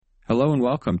Hello and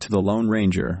welcome to The Lone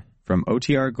Ranger from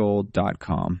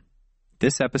OTRGold.com.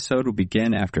 This episode will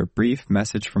begin after a brief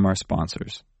message from our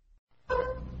sponsors.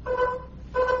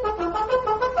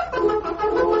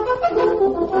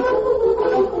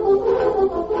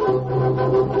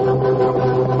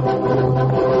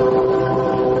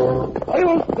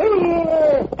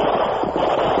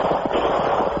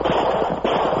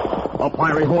 A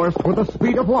fiery horse with the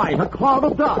speed of light, a cloud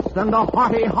of dust, and a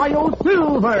hearty hi-yo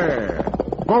silver.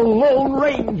 The Lone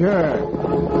Ranger.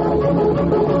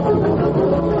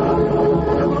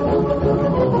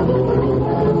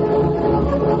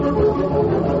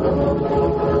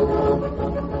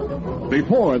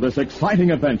 Before this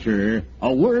exciting adventure,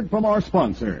 a word from our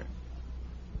sponsor.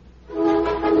 A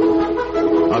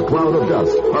cloud of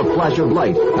dust, a flash of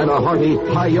light, and a hearty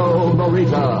hi-yo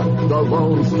Norita. The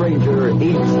Lone Stranger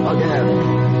eats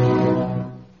again.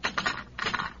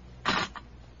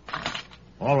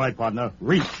 All right, partner,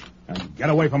 reach and get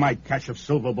away from my cache of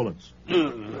silver bullets.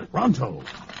 Pronto,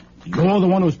 you're the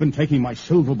one who's been taking my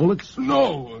silver bullets?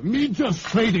 No, me just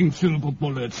trading silver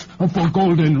bullets for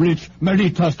golden rich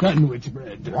Merita sandwich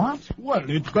bread. What? Well,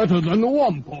 it's better than the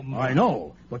wampum. I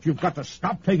know, but you've got to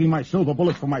stop taking my silver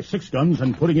bullets from my 6 guns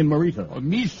and putting in Merita.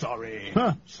 Me sorry.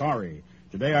 Sorry.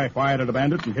 Today I fired at a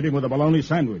bandit and hit him with a bologna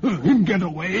sandwich. Him get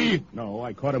away? No,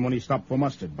 I caught him when he stopped for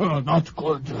mustard. Not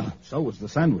good. So was the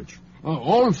sandwich.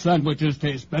 All sandwiches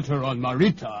taste better on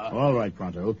Merita. All right,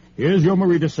 Pronto. Here's your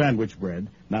Merita sandwich bread.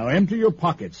 Now empty your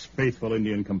pockets, faithful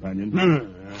Indian companion.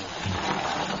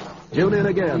 Tune in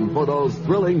again for those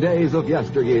thrilling days of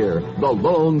yesteryear. The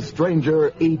Lone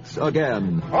Stranger eats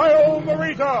again. Hi-yo,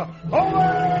 Merita!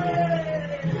 Away!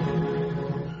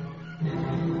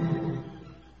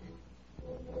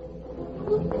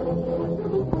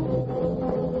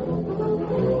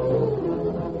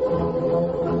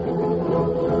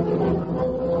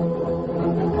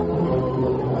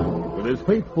 His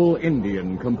faithful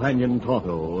Indian companion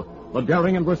Tonto, the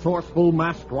daring and resourceful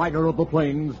masked rider of the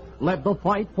plains, led the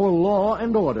fight for law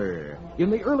and order in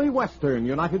the early western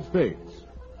United States.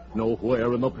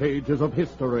 Nowhere in the pages of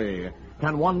history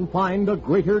can one find a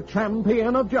greater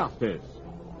champion of justice.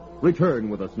 Return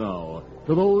with us now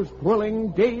to those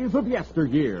thrilling days of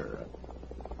yesteryear.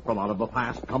 From out of the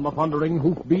past come the thundering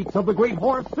hoofbeats of the great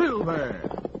horse Silver.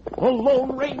 The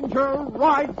Lone Ranger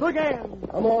rides again.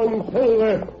 Come on,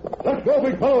 Silver. Let's go,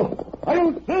 big fellow.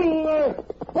 I'm Silver.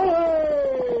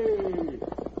 Hooray!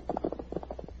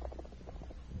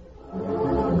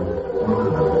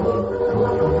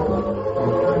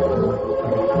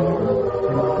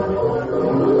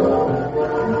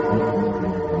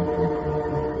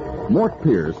 Mort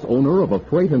Pierce, owner of a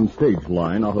freight and stage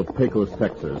line out of Pecos,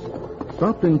 Texas,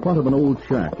 stopped in front of an old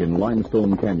shack in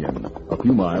Limestone Canyon, a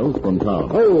few miles from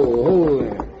town.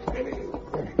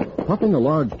 Puffing a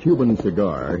large Cuban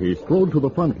cigar, he strolled to the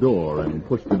front door and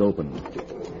pushed it open.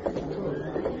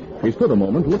 He stood a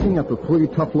moment looking at the 3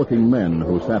 tough-looking men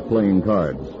who sat playing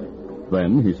cards.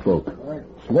 Then he spoke.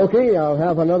 Smokey, I'll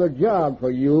have another job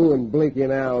for you and Blinky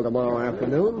and Al tomorrow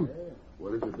afternoon.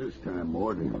 What is it this time,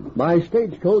 Morgan? My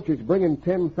stagecoach is bringing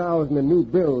 10,000 in new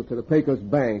bills to the Pecos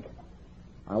Bank.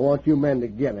 I want you men to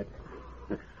get it.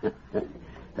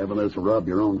 Having us rob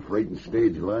your own freight and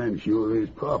stage line sure is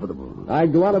profitable.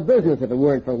 I'd go out of business if it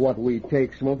weren't for what we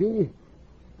take, Smokey.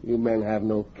 You men have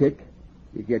no kick.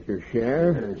 You get your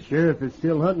share. The sheriff is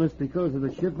still hunting us because of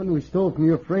the shipment we stole from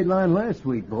your freight line last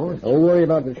week, boss. Don't worry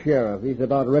about the sheriff. He's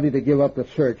about ready to give up the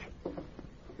search.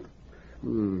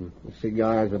 The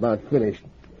cigar's about finished.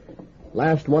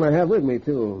 Last one I have with me,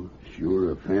 too.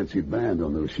 Sure a fancy band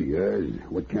on those cigars.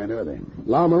 What kind are they?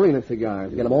 La Marina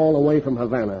cigars. Get them all the way from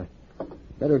Havana.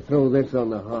 Better throw this on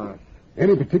the hearth.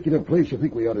 Any particular place you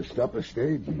think we ought to stop the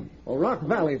stage? Well, Rock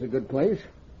Valley's a good place.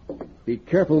 Be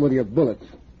careful with your bullets.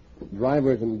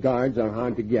 Drivers and guards are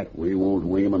hard to get. We won't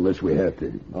wing them unless we have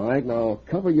to. All right, now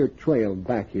cover your trail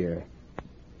back here.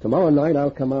 Tomorrow night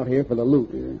I'll come out here for the loot.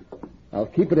 Yeah. I'll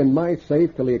keep it in my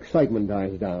safe till the excitement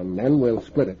dies down. Then we'll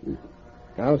split it.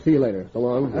 I'll see you later. So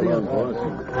long. So long, boss.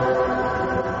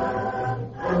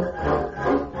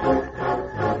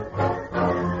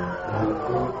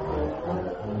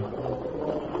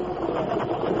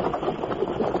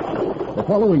 The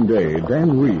following day,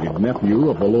 Dan Reed, nephew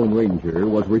of the Lone Ranger,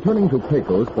 was returning to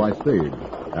Pecos by stage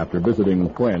after visiting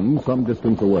friends some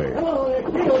distance away.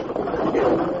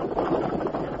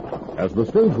 As the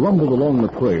stage rumbled along the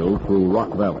trail through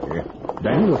Rock Valley,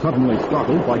 Dan was suddenly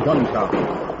startled by gunshots.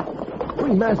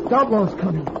 3 masked outlaws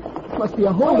coming. Must be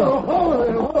a holdup. All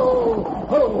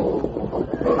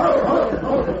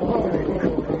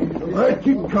right,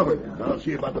 keep covered. I'll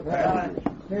see about the passengers.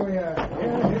 Here we are.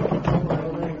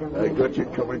 I got you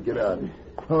covered. Get out.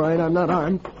 All right, I'm not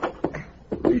armed.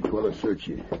 Reach while I search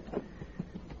you.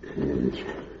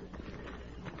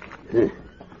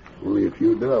 Only a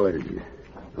few dollars.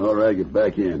 All right, get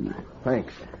back in.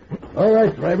 Thanks. All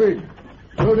right, driver.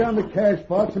 Throw down the cash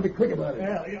box and be quick about it.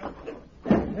 Yeah.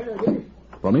 There it is.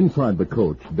 From inside the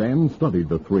coach, Dan studied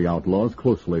the three outlaws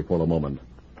closely for a moment.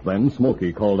 Then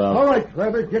Smoky called out, All right,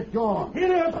 driver, get going.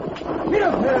 Get up! Get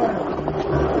up there!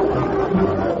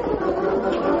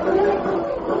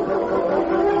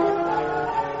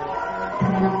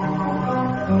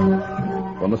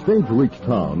 When the stage reached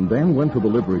town, Dan went to the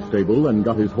livery stable and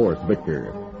got his horse,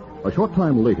 Victor. A short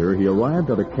time later, he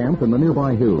arrived at a camp in the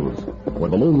nearby hills,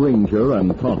 where the Lone Ranger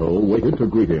and Tonto waited to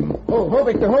greet him. Oh,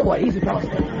 Victor, oh, boy, easy, fellas.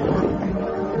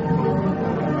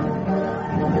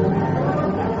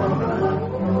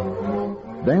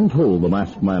 Dan told the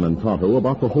masked man and Tonto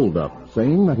about the holdup,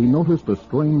 saying that he noticed a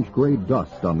strange gray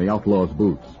dust on the outlaw's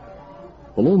boots.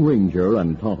 The Lone Ranger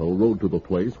and Tonto rode to the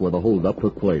place where the holdup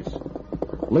took place.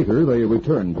 Later, they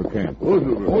returned to camp.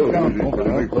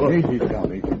 Easy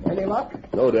down, easy. Any luck?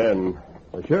 No, Dan.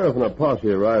 The sheriff and a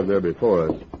posse arrived there before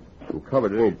us and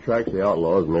covered any tracks the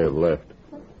outlaws may have left.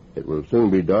 It will soon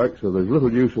be dark, so there's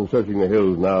little use in searching the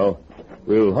hills now.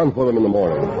 We'll hunt for them in the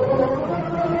morning.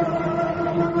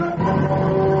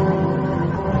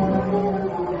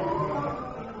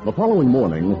 The following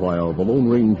morning, while the Lone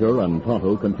Ranger and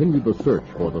Tonto continued the search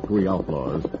for the three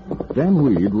outlaws, Dan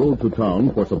Reed rode to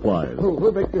town for supplies.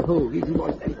 Who, Victor, who? Easy,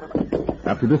 boy, steady.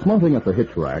 After dismounting at the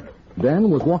hitch rack, Dan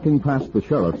was walking past the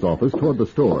sheriff's office toward the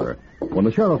store when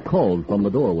the sheriff called from the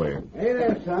doorway. Hey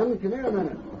there, son. Come here a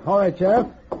minute. All right, Sheriff.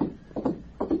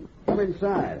 Come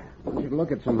inside. I want you to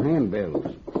look at some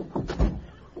handbills.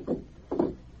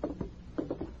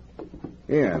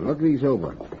 Here, look these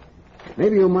over.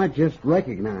 Maybe you might just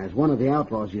recognize one of the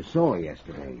outlaws you saw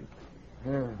yesterday.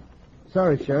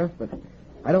 Sorry, Sheriff, but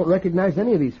I don't recognize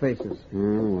any of these faces. Oh,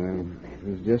 well, it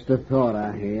was just a thought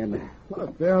I had.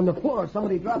 Look, they're on the floor.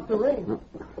 Somebody dropped the ring.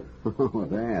 Oh,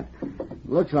 that.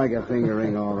 Looks like a finger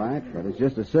ring, all right, but it's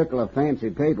just a circle of fancy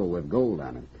paper with gold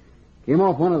on it. Came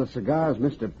off one of the cigars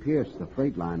Mr. Pierce, the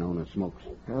freight line owner, smokes.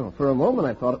 Oh, for a moment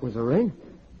I thought it was a ring.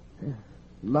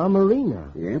 La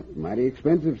Marina. Yep, mighty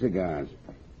expensive cigars.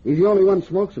 He's the only one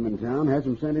smokes them in town, has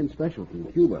them sent in special from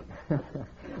Cuba.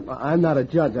 Well, I'm not a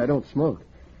judge. I don't smoke.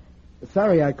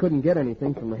 Sorry I couldn't get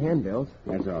anything from the handbills.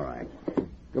 That's all right.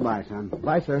 Goodbye, son.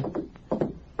 Bye, sir.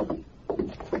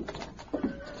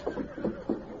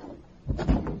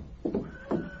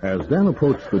 As Dan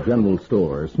approached the general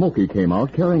store, Smoky came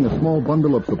out carrying a small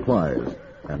bundle of supplies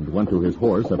and went to his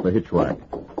horse at the hitch rack.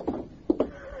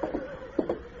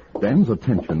 Dan's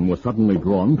attention was suddenly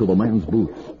drawn to the man's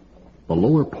boots. The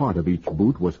lower part of each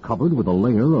boot was covered with a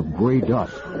layer of gray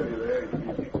dust.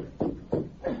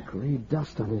 Gray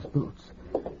dust on his boots.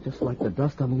 Just like the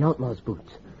dust on the outlaw's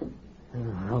boots.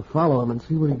 I'll follow him and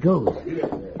see where he goes.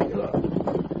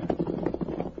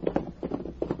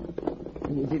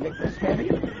 Easy, Victor. Steady.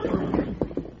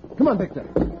 Come on, Victor.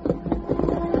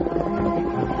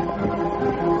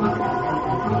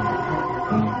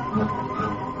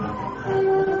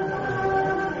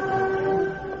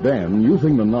 Dan,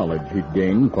 using the knowledge he'd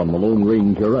gained from the Lone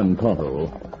Ranger and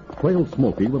Tonto, trailed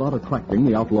Smoky without attracting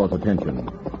the outlaw's attention.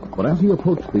 But as he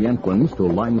approached the entrance to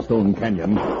Limestone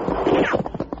Canyon...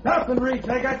 Stop and reach.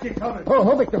 I got you covered.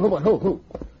 Oh, Victor, who?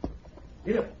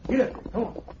 Get up. Come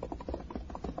on.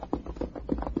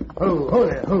 Oh,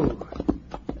 there, who?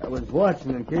 I was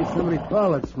watching in case somebody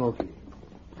followed Smoky.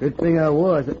 Good thing I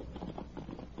was.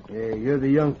 Hey, you're the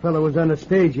young fellow who was on the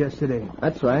stage yesterday.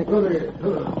 That's right. I heard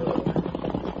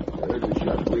the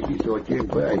shot, Mickey, so I came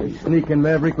back. The sneaking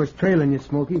maverick was trailing you,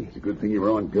 Smoky. It's a good thing you were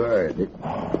on guard.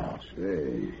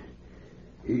 Say,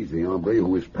 he's the hombre who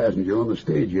was passenger on the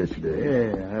stage yesterday.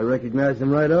 Yeah, I recognized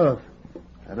him right off.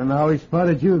 I don't know how he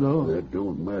spotted you, though. That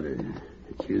don't matter.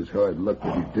 It's his hard luck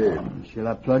that he did. Shall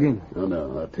I plug him?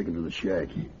 No, I'll take him to the shack.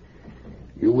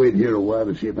 You wait here a while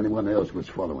to see if anyone else was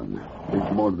following. Then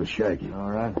come on to the shack. All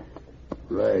right.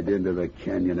 Right into the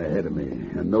canyon ahead of me.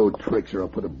 And no tricks or I'll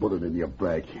put a bullet in your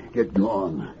back. Get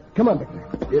going. Come on, Victor.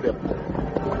 Get up there.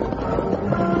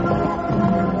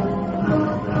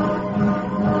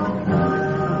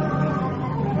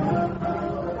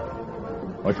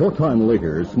 A short time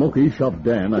later, Smoky shoved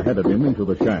Dan ahead of him into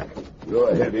the shack. Go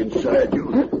ahead inside,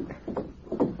 you.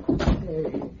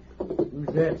 Hey, who's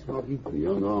that, Smoky? The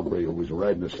young hombre who was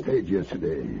riding the stage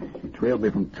yesterday. He trailed me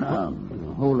from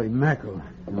town. Holy mackerel.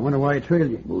 I wonder why he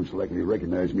trailed you. Most likely he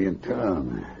recognized me in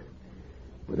town.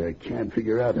 But I can't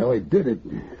figure out how he did it.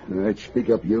 All right, speak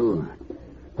up, you.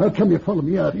 How come you followed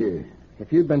me out here?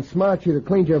 If you'd been smart, you'd have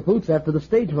cleaned your boots after the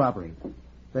stage robbery.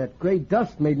 That gray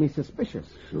dust made me suspicious.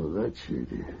 So that's it.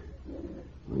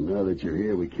 Well, now that you're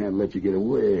here, we can't let you get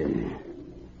away.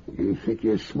 You think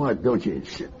you're smart, don't you?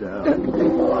 Sit down.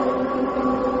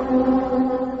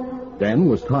 Dan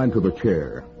was tied to the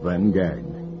chair, then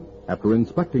gagged. After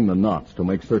inspecting the knots to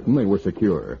make certain they were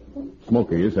secure,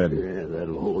 Smokey said, Yeah,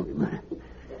 that'll hold him.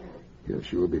 He'll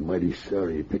sure be mighty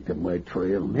sorry he picked up my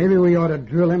trail. Maybe we ought to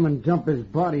drill him and dump his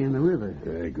body in the river.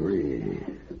 I agree.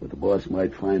 But the boss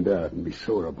might find out and be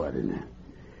sore about it.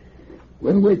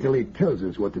 We'll wait till he tells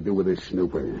us what to do with this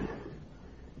snooper.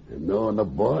 And knowing the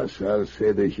boss, I'll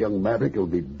say this young maverick will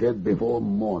be dead before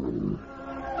morning.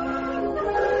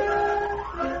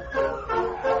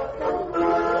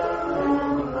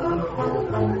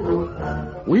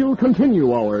 We'll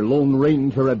continue our Lone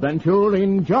Ranger adventure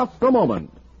in just a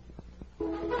moment.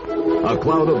 A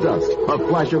cloud of dust, a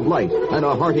flash of light, and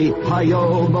a hearty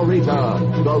Hi-Yo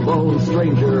Marita. The Lone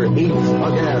Stranger eats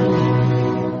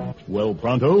again. Well,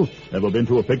 Pronto, ever been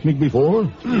to a picnic before?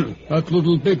 That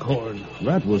little bighorn.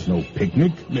 That was no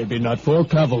picnic. Maybe not for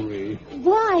cavalry.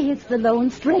 Why, it's the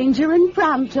Lone Stranger in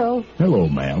Pronto. Hello,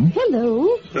 ma'am.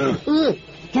 Hello.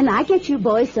 Can I get you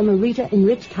boys some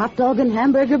Marita-enriched hot dog and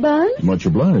hamburger buns? Much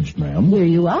obliged, ma'am. Here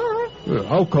you are.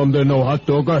 How come there's no hot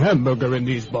dog or hamburger in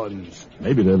these buns?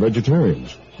 Maybe they're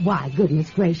vegetarians. Why, goodness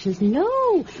gracious,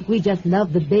 no. We just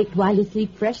love the baked while you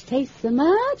sleep fresh taste so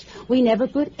much. We never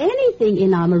put anything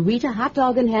in our Marita hot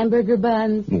dog and hamburger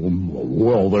buns.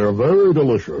 Well, they're very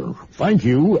delicious. Thank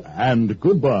you, and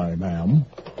goodbye, ma'am.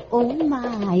 Oh,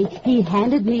 my. He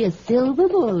handed me a silver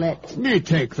bullet. Me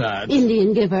take that.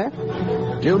 Indian giver.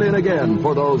 Tune in again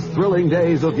for those thrilling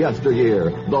days of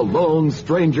yesteryear. The Lone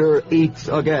Stranger eats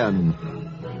again.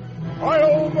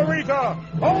 Hi-yo, Marita!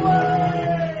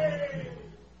 Away!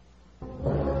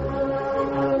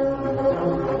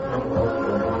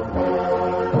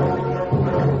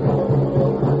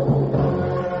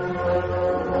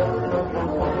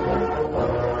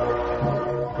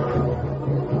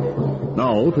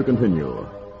 Now to continue.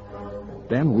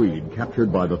 Dan Reed,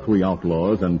 captured by the three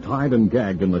outlaws and tied and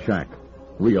gagged in the shack,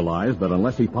 realized that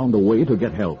unless he found a way to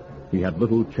get help, he had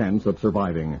little chance of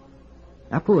surviving.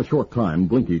 After a short time,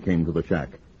 Blinky came to the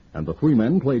shack, and the three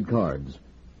men played cards.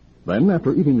 Then,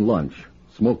 after eating lunch,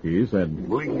 Smokey said,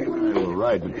 Blinky and I will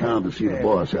ride to town to see the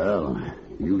boss, Al.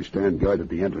 You stand guard at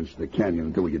the entrance to the canyon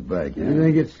until we get back, eh? You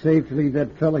think it's safe to leave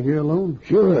that fella here alone?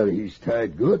 Sure, he's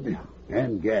tied good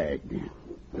and gagged.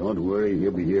 Don't worry,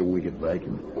 he'll be here when we get back.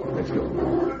 Let's go.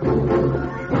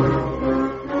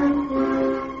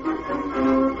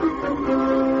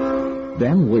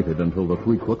 Dan waited until the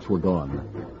three crooks were gone.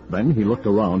 Then he looked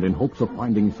around in hopes of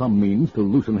finding some means to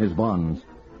loosen his bonds.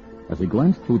 As he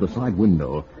glanced through the side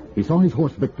window, he saw his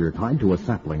horse Victor tied to a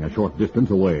sapling a short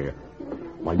distance away.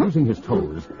 By using his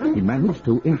toes, he managed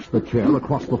to inch the chair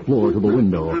across the floor to the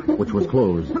window, which was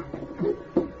closed.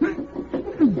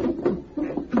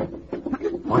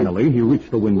 Finally, he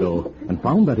reached the window and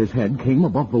found that his head came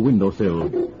above the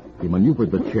windowsill. He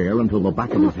maneuvered the chair until the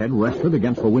back of his head rested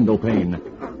against the window pane.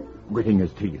 Gritting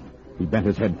his teeth, he bent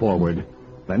his head forward,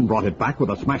 then brought it back with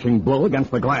a smashing blow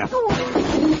against the glass.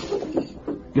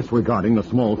 Disregarding the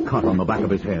small cut on the back of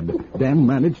his head, Dan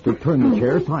managed to turn the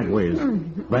chair sideways.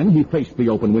 Then he faced the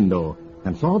open window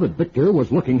and saw that Victor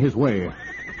was looking his way.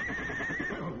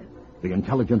 The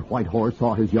intelligent white horse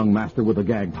saw his young master with a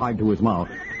gag tied to his mouth.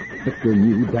 Victor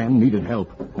knew Dan needed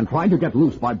help and tried to get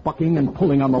loose by bucking and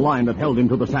pulling on the line that held him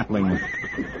to the sapling.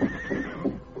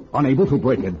 Unable to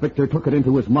break it, Victor took it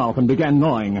into his mouth and began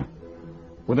gnawing.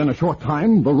 Within a short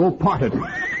time, the rope parted.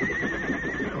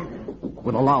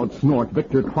 With a loud snort,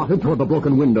 Victor trotted toward the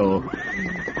broken window.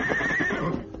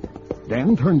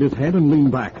 Dan turned his head and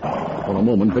leaned back. For a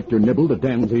moment, Victor nibbled at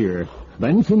Dan's ear.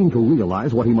 Then, seeming to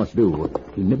realize what he must do,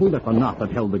 he nibbled at the knot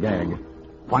that held the gag.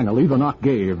 Finally, the knot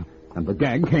gave, and the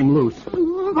gag came loose.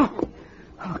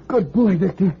 Oh, good boy,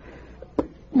 Victor.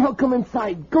 Now come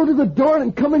inside. Go to the door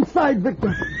and come inside,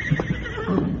 Victor.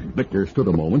 Victor stood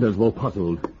a moment as though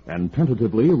puzzled, and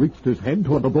tentatively reached his head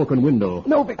toward the broken window.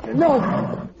 No, Victor,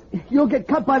 no. You'll get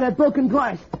cut by that broken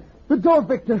glass. The door,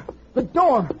 Victor. The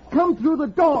door. Come through the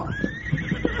door.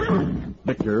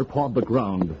 Victor pawed the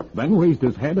ground, then raised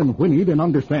his head and whinnied in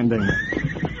understanding.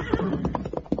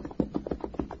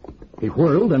 He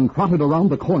whirled and trotted around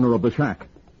the corner of the shack.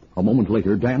 A moment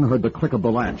later, Dan heard the click of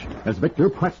the latch as Victor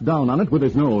pressed down on it with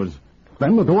his nose.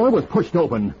 Then the door was pushed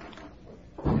open.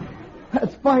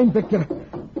 That's fine, Victor.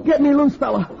 Get me loose,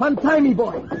 fella. Untie me,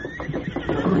 boy.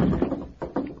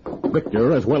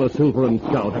 Victor, as well as Silver and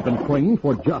Scout, had been trained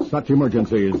for just such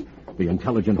emergencies. The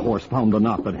intelligent horse found the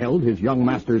knot that held his young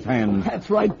master's hands. That's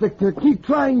right, Victor. Keep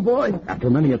trying, boy. After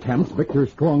many attempts,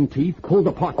 Victor's strong teeth pulled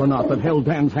apart the knot that held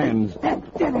Dan's hands.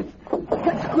 That did it.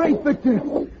 That's great, Victor.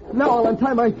 Now I'll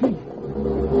untie my feet.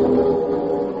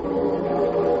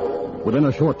 Within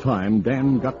a short time,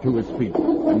 Dan got to his feet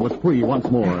and was free once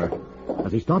more.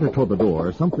 As he started toward the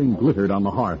door, something glittered on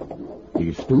the hearth.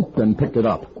 He stooped and picked it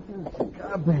up. A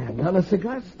cigar band on a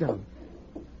cigar stump.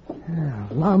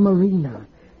 La Marina.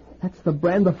 That's the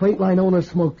brand the freight line owner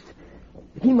smokes.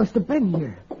 He must have been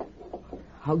here.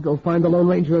 I'll go find the Lone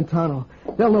Ranger and Tonto.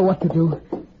 They'll know what to do.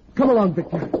 Come along,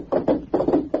 Victor.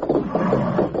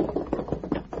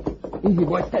 Easy,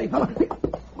 boy. Steady, fella.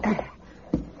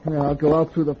 I'll go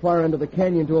out through the far end of the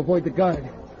canyon to avoid the guard.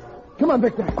 Come on,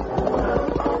 Victor.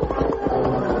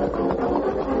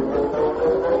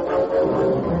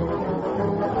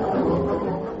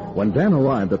 When Dan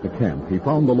arrived at the camp, he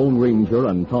found the Lone Ranger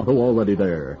and Tonto already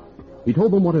there. He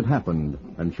told them what had happened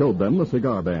and showed them the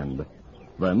cigar band.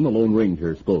 Then the Lone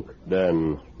Ranger spoke.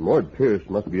 Dan, Mort Pierce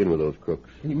must be in with those crooks.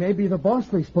 He may be the boss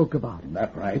they spoke about.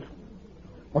 That right?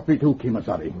 What we do,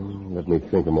 Kimasabi? Let me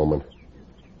think a moment.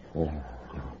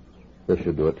 This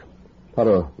should do it.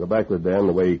 Tonto, go back with Dan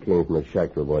the way he came from the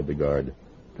shack to avoid the guard.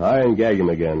 Tie and gag him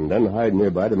again, then hide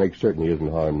nearby to make certain he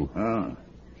isn't harmed.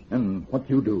 And what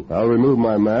you do? I'll remove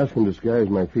my mask and disguise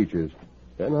my features.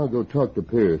 Then I'll go talk to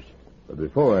Pierce. But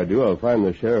before I do, I'll find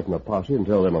the sheriff and the posse and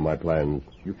tell them of my plans.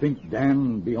 You think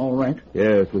Dan be all right?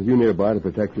 Yes, with you nearby to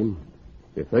protect him.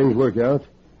 If things work out,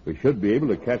 we should be able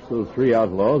to catch those 3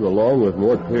 outlaws along with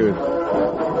Mort Pierce.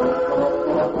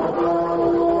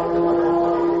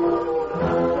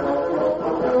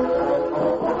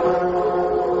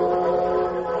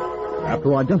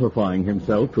 After identifying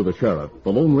himself to the sheriff,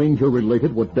 the Lone Ranger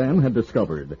related what Dan had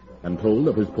discovered and told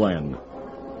of his plan.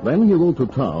 Then he rode to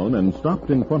town and stopped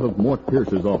in front of Mort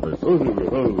Pierce's office.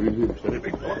 Steady,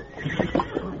 big boy.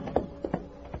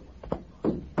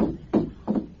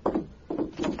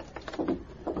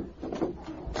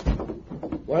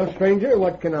 Well, stranger,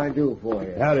 what can I do for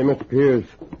you? Howdy, Mr. Pierce.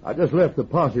 I just left the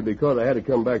posse because I had to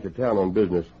come back to town on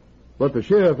business. But the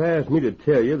sheriff asked me to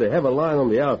tell you they have a line on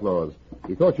the outlaws.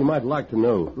 He thought you might like to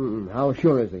know. How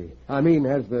sure is he? I mean,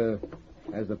 has the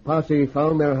posse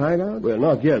found their hideout? Well,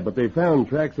 not yet, but they found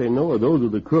tracks they know are those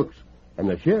of the crooks. And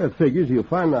the sheriff figures he'll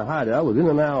find the hideout within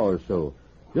an hour or so.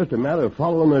 Just a matter of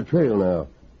following their trail now.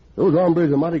 Those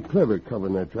hombres are mighty clever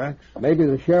covering their tracks. Maybe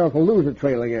the sheriff will lose the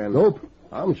trail again. Nope.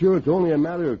 I'm sure it's only a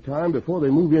matter of time before they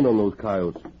move in on those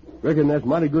coyotes. Reckon that's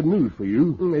mighty good news for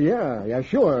you. Yeah,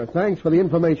 sure. Thanks for the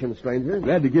information, stranger.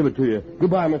 Glad to give it to you.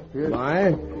 Goodbye, Mr. Pierce.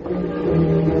 Bye.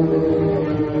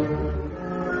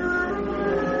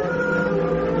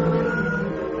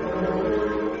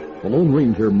 The Lone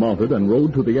Ranger mounted and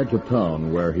rode to the edge of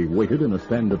town, where he waited in a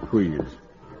stand of trees.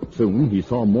 Soon he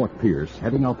saw Mort Pierce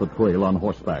heading out the trail on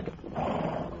horseback.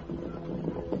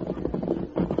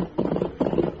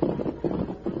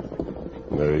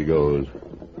 There he goes.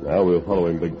 Now we'll follow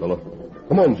him, big fella.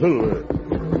 Come on, Silver.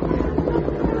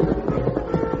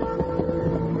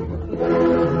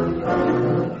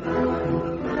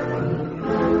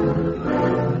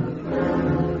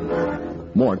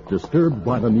 Mort, disturbed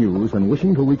by the news and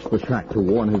wishing to reach the shack to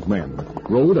warn his men,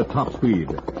 rode at top speed.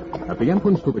 At the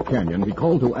entrance to the canyon, he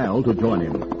called to Al to join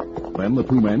him. Then the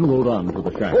 2 men rode on to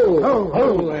the shack.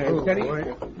 Steady.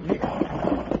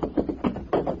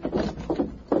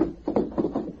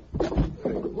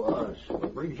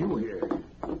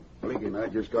 I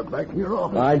just got back from your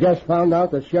office. I just found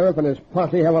out the sheriff and his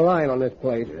posse have a line on this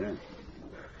place. Yeah?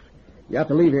 You have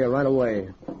to leave here right away.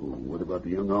 What about the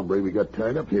young hombre we got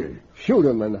tied up here? Shoot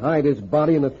him and hide his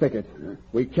body in the thicket. Yeah.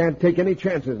 We can't take any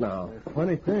chances now.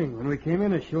 Funny thing, when we came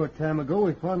in a short time ago,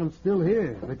 we found him still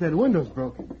here, but that window's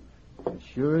broken. It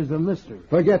sure is a mystery.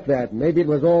 Forget that. Maybe it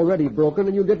was already broken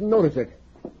and you didn't notice it.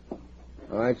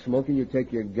 All right, Smokey, you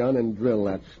take your gun and drill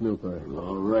that snooper.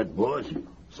 All right, boss.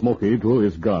 Smokey drew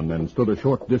his gun and stood a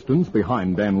short distance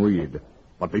behind Dan Reed.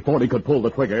 But before he could pull the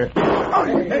trigger...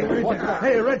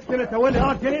 Hey, Redskin at the window.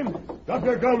 I'll get him. Drop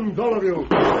your guns, all of you.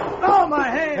 Oh, my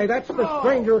head. Hey, that's the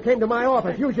stranger who came to my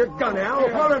office. Use your gun, Al.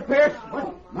 Hold it, Pierce.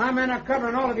 My men are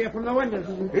covering all of you from the windows.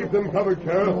 Keep them covered,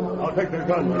 Sheriff. I'll take their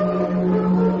guns.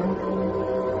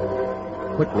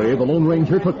 Quickly, the Lone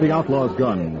Ranger took the outlaw's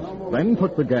guns, then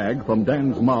took the gag from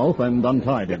Dan's mouth and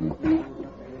untied him.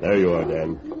 There you are,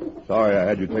 Dan. Sorry I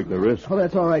had you take the risk. Oh,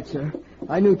 that's all right, sir.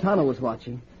 I knew Tonto was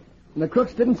watching. And the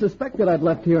crooks didn't suspect that I'd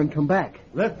left here and come back.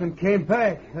 Left and came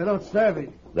back. I don't savvy.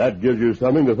 That gives you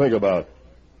something to think about.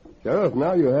 Sheriff,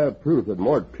 now you have proof that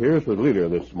Mort Pierce was leader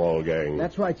of this small gang.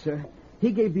 That's right, sir.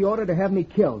 He gave the order to have me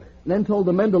killed, and then told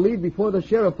the men to leave before the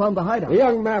sheriff found the hideout. The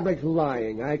young maverick's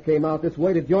lying. I came out this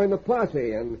way to join the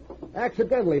posse and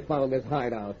accidentally found this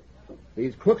hideout.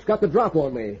 These crooks got the drop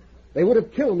on me. They would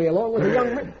have killed me along with the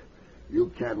young man.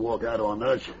 You can't walk out on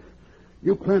us.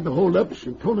 You planned the hold-ups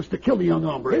and told us to kill the young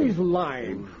hombre. He's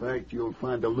lying. In fact, you'll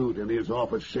find the loot in his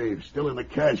office safe, still in the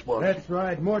cash box. That's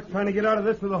right. Mort's trying to get out of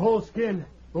this with a whole skin.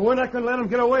 But we're not going to let him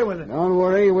get away with it. Don't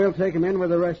worry. We'll take him in with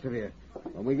the rest of you.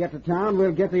 When we get to town,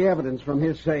 we'll get the evidence from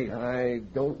his safe. I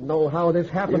don't know how this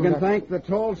happened. You can thank the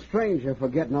tall stranger for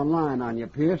getting a line on you,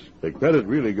 Pierce. The credit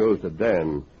really goes to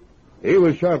Dan. He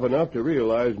was sharp enough to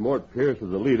realize Mort Pierce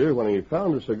was the leader when he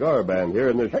found a cigar band here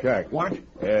in this shack. What?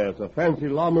 Yeah, it's a fancy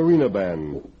La Marina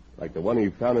band, like the one he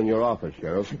found in your office,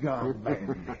 Sheriff. Cigar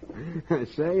band.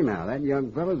 Say, now, that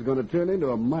young fellow's going to turn into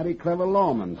a mighty clever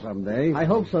lawman someday. I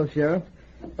hope so, Sheriff.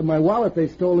 My wallet they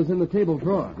stole is in the table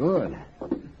drawer. Good.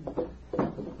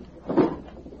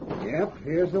 Yep,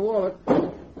 here's the wallet.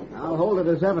 I'll hold it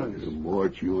as evidence.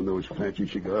 Mort, you and those fancy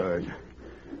cigars.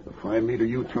 The fine leader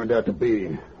you turned out to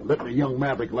be. Letting a young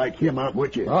maverick like him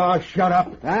outwit you. Oh, shut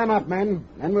up. Time up, men.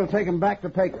 Then we'll take him back to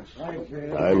Pecos.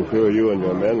 I'm sure you and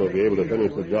your men will be able to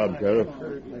finish the job, Sheriff.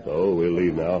 So we'll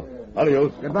leave now.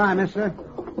 Adios. Goodbye, mister.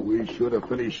 We should have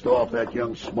finished off that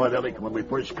young smart aleck when we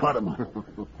first caught him.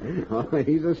 Oh,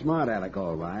 he's a smart aleck,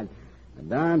 all right. A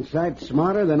darn sight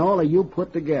smarter than all of you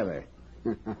put together.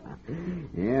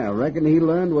 Yeah, I reckon he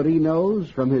learned what he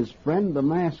knows from his friend, the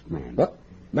masked man. What?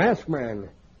 Masked man?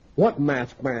 What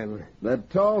masked man? The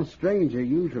tall stranger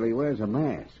usually wears a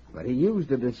mask, but he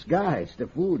used a disguise to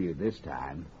fool you this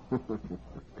time.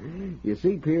 You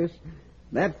see, Pierce,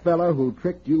 that fellow who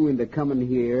tricked you into coming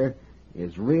here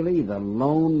is really the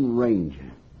Lone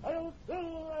Ranger.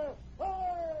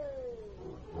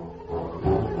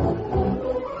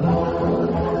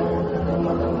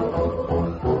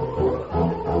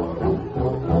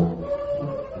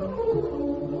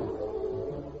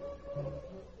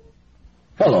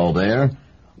 Hello there.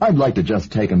 I'd like to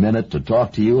just take a minute to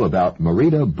talk to you about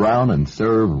Merita Brown and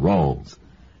Serve rolls.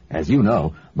 As you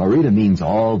know, Merita means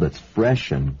all that's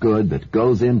fresh and good that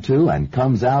goes into and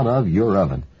comes out of your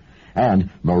oven. And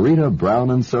Merita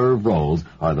Brown and Serve rolls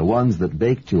are the ones that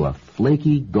bake to a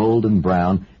flaky golden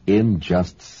brown in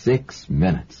just 6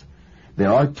 minutes.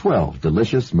 There are 12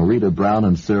 delicious Merita Brown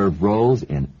and Serve rolls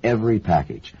in every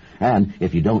package. And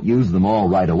if you don't use them all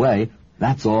right away,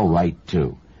 that's all right,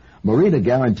 too. Merita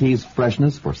guarantees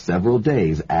freshness for several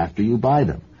days after you buy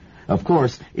them. Of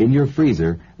course, in your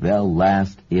freezer, they'll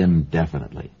last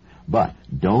indefinitely. But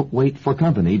don't wait for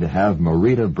company to have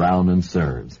Merita Brown and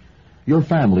Serves. Your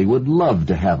family would love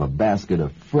to have a basket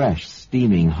of fresh,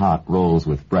 steaming hot rolls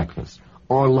with breakfast,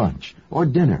 or lunch, or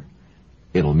dinner.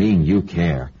 It'll mean you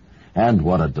care. And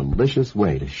what a delicious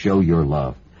way to show your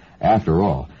love. After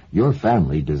all, your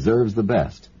family deserves the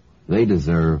best. They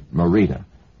deserve Merita.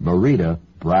 Merita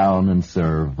Brown and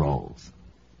Serve rolls.